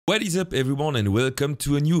What is up everyone and welcome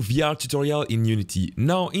to a new VR tutorial in Unity.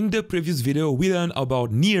 Now in the previous video we learned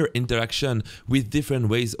about near interaction with different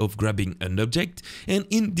ways of grabbing an object, and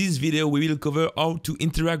in this video we will cover how to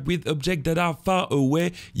interact with objects that are far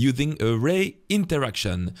away using array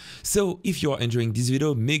interaction. So if you are enjoying this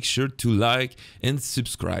video, make sure to like and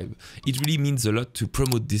subscribe. It really means a lot to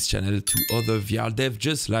promote this channel to other VR devs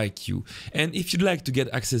just like you. And if you'd like to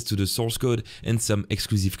get access to the source code and some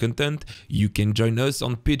exclusive content, you can join us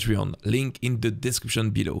on Patreon, link in the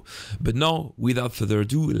description below. But now, without further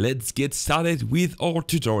ado, let's get started with our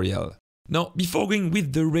tutorial. Now, before going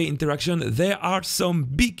with the array interaction, there are some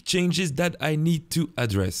big changes that I need to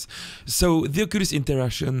address. So the Oculus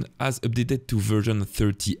Interaction has updated to version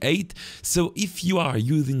 38. So if you are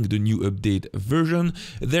using the new update version,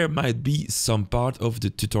 there might be some part of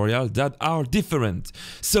the tutorial that are different.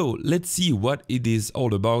 So let's see what it is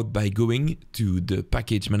all about by going to the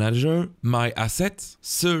package manager, my assets,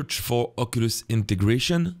 search for Oculus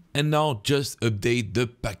Integration, and now just update the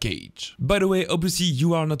package. By the way, obviously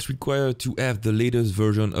you are not required to have the latest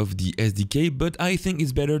version of the SDK, but I think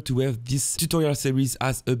it's better to have this tutorial series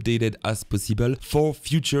as updated as possible for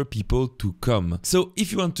future people to come. So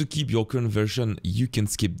if you want to keep your current version, you can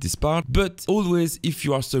skip this part, but always if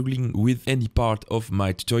you are struggling with any part of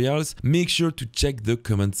my tutorials, make sure to check the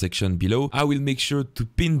comment section below. I will make sure to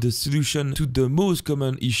pin the solution to the most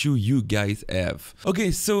common issue you guys have.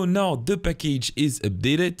 Okay, so now the package is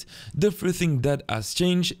updated. The first thing that has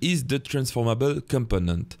changed is the transformable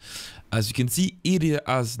component. As you can see, it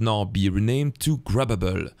has now been renamed to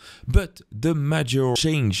grabbable. But the major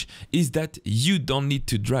change is that you don't need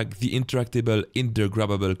to drag the interactable in the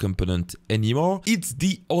grabbable component anymore. It's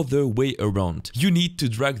the other way around. You need to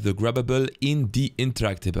drag the grabbable in the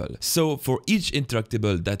interactable. So for each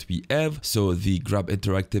interactable that we have, so the grab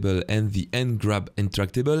interactable and the end grab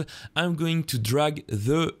interactable, I'm going to drag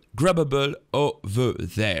the grabbable over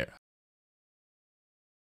there.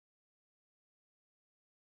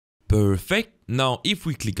 Perfect. Now, if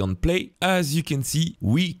we click on play, as you can see,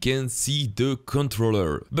 we can see the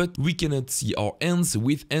controller, but we cannot see our hands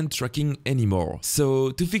with hand tracking anymore.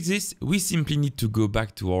 So to fix this, we simply need to go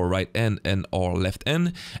back to our right hand and our left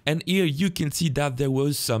hand. And here you can see that there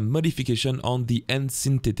was some modification on the hand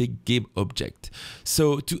synthetic game object.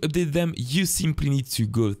 So to update them, you simply need to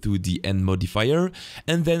go through the hand modifier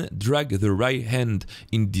and then drag the right hand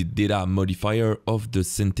in the data modifier of the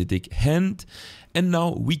synthetic hand. And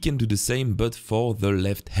now we can do the same but for the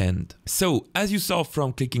left hand. So as you saw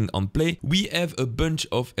from clicking on play, we have a bunch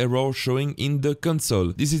of errors showing in the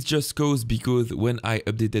console. This is just caused because when I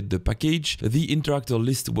updated the package, the interactor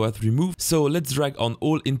list was removed. So let's drag on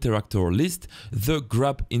all interactor list the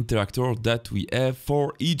grab interactor that we have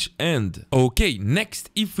for each hand. Okay,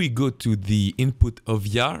 next, if we go to the input of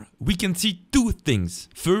VR, we can see two things.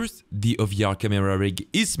 First, the OVR camera rig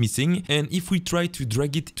is missing, and if we try to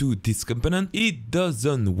drag it to this component, it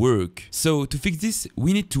doesn't work. So to fix this,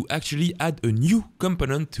 we need to actually add a new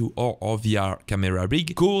component to our OVR camera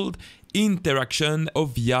rig called Interaction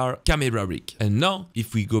OVR camera rig. And now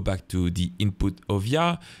if we go back to the input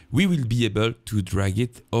OVR, we will be able to drag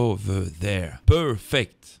it over there.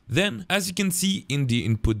 Perfect. Then, as you can see in the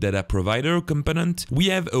input data provider component, we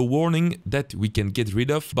have a warning that we can get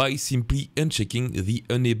rid of by simply unchecking the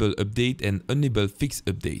enable update and enable fix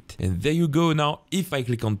update. And there you go. Now if I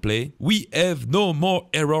click on play, we have no more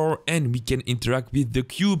error and we can interact with the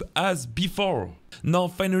cube as before. Now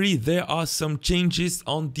finally, there are some changes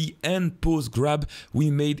on the end pose grab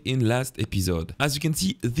we made in last episode. As you can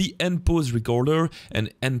see, the end pose recorder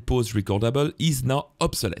and end pose recordable is now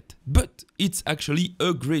obsolete. But it's actually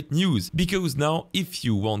a great news, because now if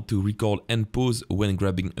you want to record end pose when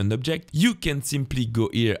grabbing an object, you can simply go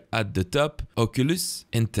here at the top, Oculus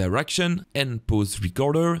Interaction end pose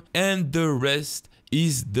recorder, and the rest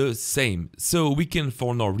is the same. So we can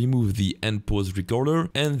for now remove the end pose recorder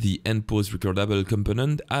and the end pose recordable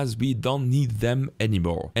component as we don't need them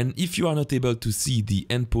anymore. And if you are not able to see the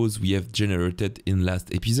end pose we have generated in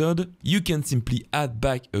last episode, you can simply add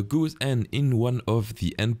back a ghost hand in one of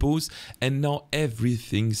the end pose, and now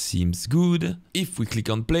everything seems good. If we click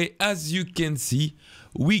on play, as you can see,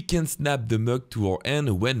 we can snap the mug to our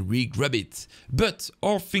hand when we grab it, but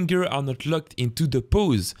our fingers are not locked into the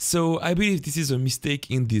pose. So I believe this is a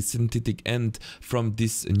mistake in the synthetic hand from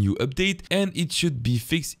this new update, and it should be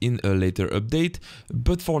fixed in a later update.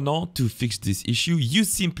 But for now, to fix this issue, you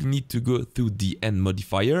simply need to go through the hand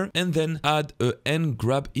modifier and then add a hand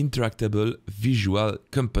grab interactable visual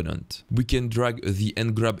component. We can drag the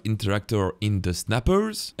hand grab interactor in the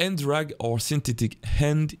snappers and drag our synthetic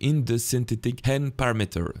hand in the synthetic hand parameter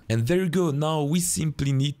parameter. And there you go, now we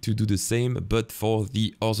simply need to do the same but for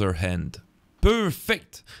the other hand.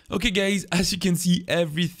 Perfect! Okay guys, as you can see,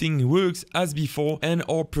 everything works as before and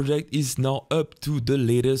our project is now up to the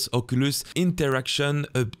latest Oculus Interaction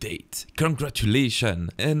update.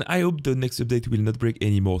 Congratulations! And I hope the next update will not break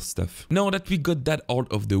any more stuff. Now that we got that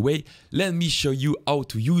out of the way, let me show you how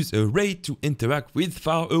to use a ray to interact with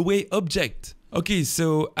faraway objects. Okay,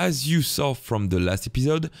 so as you saw from the last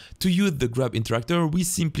episode, to use the grab interactor, we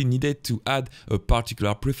simply needed to add a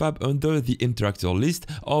particular prefab under the interactor list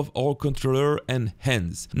of our controller and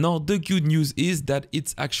hands. Now, the good news is that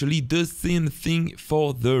it's actually the same thing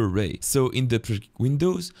for the ray. So in the project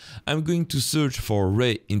windows, I'm going to search for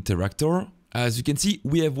ray interactor. As you can see,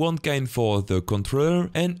 we have one kind for the controller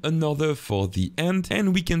and another for the hand,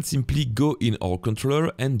 and we can simply go in our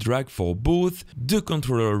controller and drag for both the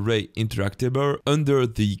controller ray interactable under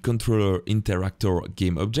the controller interactor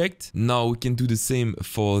game object. Now we can do the same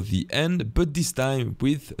for the hand, but this time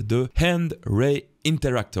with the hand ray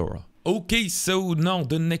interactor. Okay, so now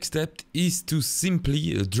the next step is to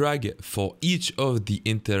simply drag for each of the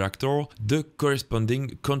interactor the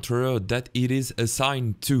corresponding controller that it is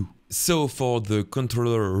assigned to. So for the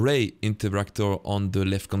controller ray interactor on the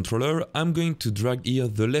left controller, I'm going to drag here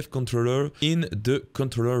the left controller in the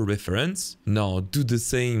controller reference. Now do the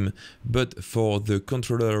same, but for the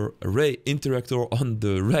controller ray interactor on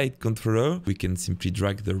the right controller, we can simply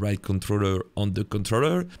drag the right controller on the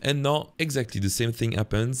controller. And now exactly the same thing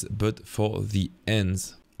happens, but for the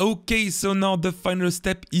ends. Okay, so now the final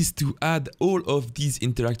step is to add all of these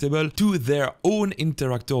interactable to their own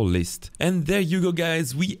interactor list. And there you go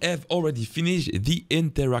guys, we have already finished the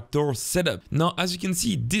interactor setup. Now as you can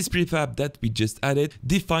see, this prefab that we just added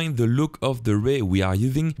defines the look of the ray we are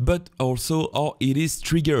using, but also how it is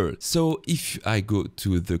triggered. So if I go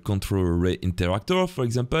to the controller ray interactor, for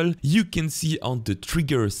example, you can see on the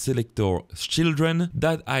trigger selector children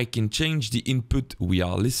that I can change the input we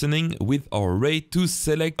are listening with our ray to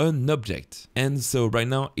select an object. And so right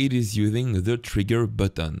now it is using the trigger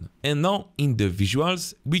button. And now in the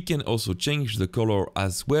visuals, we can also change the color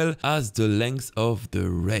as well as the length of the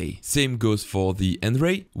ray. Same goes for the end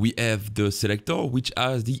ray. We have the selector, which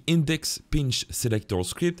has the index pinch selector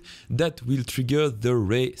script that will trigger the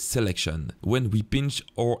ray selection when we pinch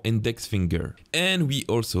our index finger. And we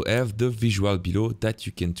also have the visual below that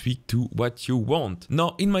you can tweak to what you want.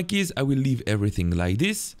 Now in my case, I will leave everything like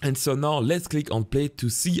this. And so now let's click on play to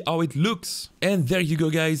see how it looks. And there you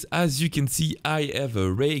go guys, as you can see, I have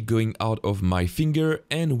a ray going out of my finger,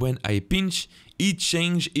 and when I pinch, it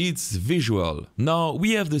changes its visual. Now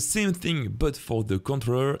we have the same thing but for the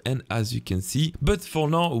controller, and as you can see, but for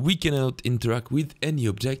now we cannot interact with any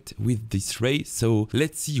object with this ray, so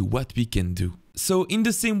let's see what we can do. So in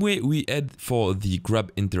the same way we had for the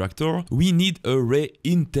grab interactor, we need a ray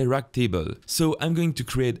interact table. So I'm going to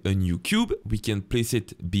create a new cube. We can place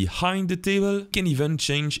it behind the table. We can even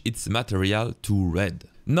change its material to red.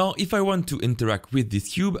 Now, if I want to interact with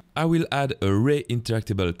this cube, I will add a ray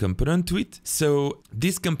interactable component to it. So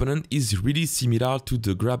this component is really similar to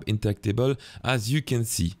the grab interactable, as you can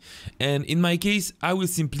see. And in my case, I will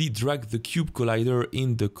simply drag the cube collider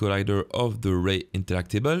in the collider of the ray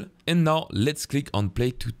interactable. And now let's click on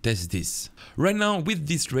play to test this. Right now with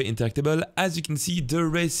this ray interactable, as you can see, the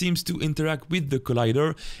ray seems to interact with the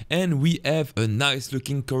collider, and we have a nice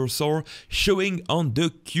looking cursor showing on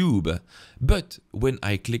the cube. But when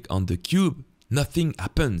I click on the cube, nothing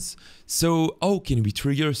happens. So how can we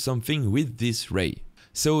trigger something with this ray?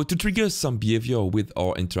 So to trigger some behavior with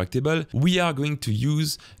our interactable, we are going to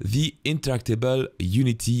use the interactable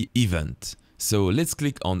Unity event. So let's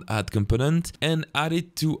click on add component and add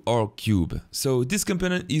it to our cube. So this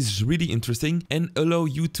component is really interesting and allow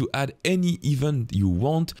you to add any event you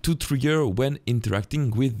want to trigger when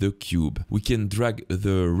interacting with the cube. We can drag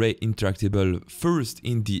the ray interactable first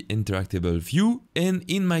in the interactable view, and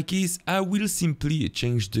in my case I will simply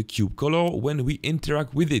change the cube color when we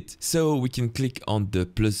interact with it. So we can click on the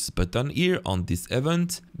plus button here on this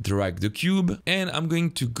event, drag the cube, and I'm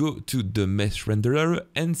going to go to the mesh renderer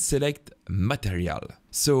and select material.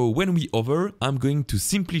 So when we hover, I'm going to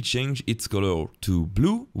simply change its color to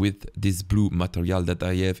blue with this blue material that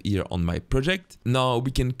I have here on my project. Now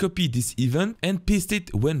we can copy this event and paste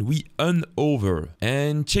it when we unhover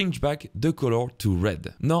and change back the color to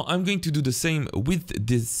red. Now I'm going to do the same with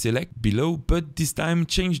this select below, but this time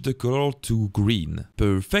change the color to green.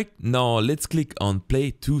 Perfect. Now let's click on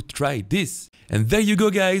play to try this. And there you go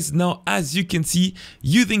guys. Now as you can see,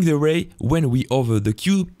 using the ray, when we hover the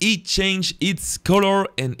cube, it changed its color,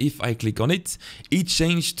 and if I click on it, it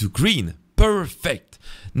changed to green. Perfect.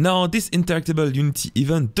 Now, this interactable Unity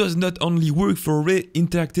event does not only work for array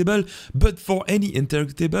interactable, but for any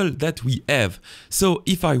interactable that we have. So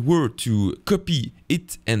if I were to copy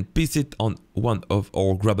it and paste it on one of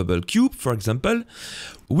our grabbable cube, for example,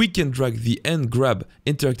 we can drag the end grab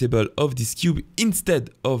interactable of this cube instead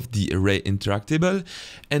of the array interactable.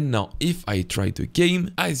 And now if I try the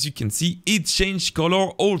game, as you can see, it changed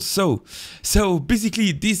color also. So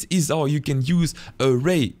basically this is how you can use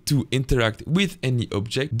array to interact with any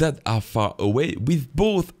object that are far away with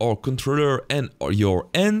both our controller and your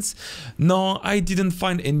hands. Now I didn't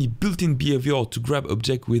find any built-in behavior to grab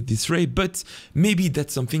object with this array, but maybe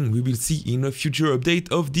that's something we will see in a future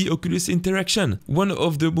update of the Oculus Interaction. One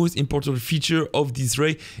of the most important feature of this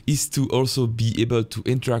array is to also be able to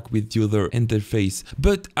interact with the other interface.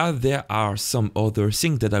 But as there are some other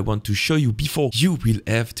things that I want to show you before, you will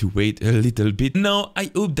have to wait a little bit. Now,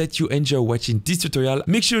 I hope that you enjoy watching this tutorial.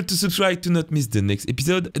 Make sure to subscribe to not miss the next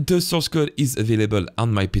episode. The source code is available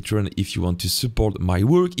on my Patreon if you want to support my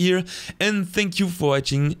work here. And thank you for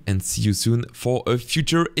watching and see you soon for a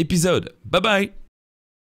future episode. Bye bye!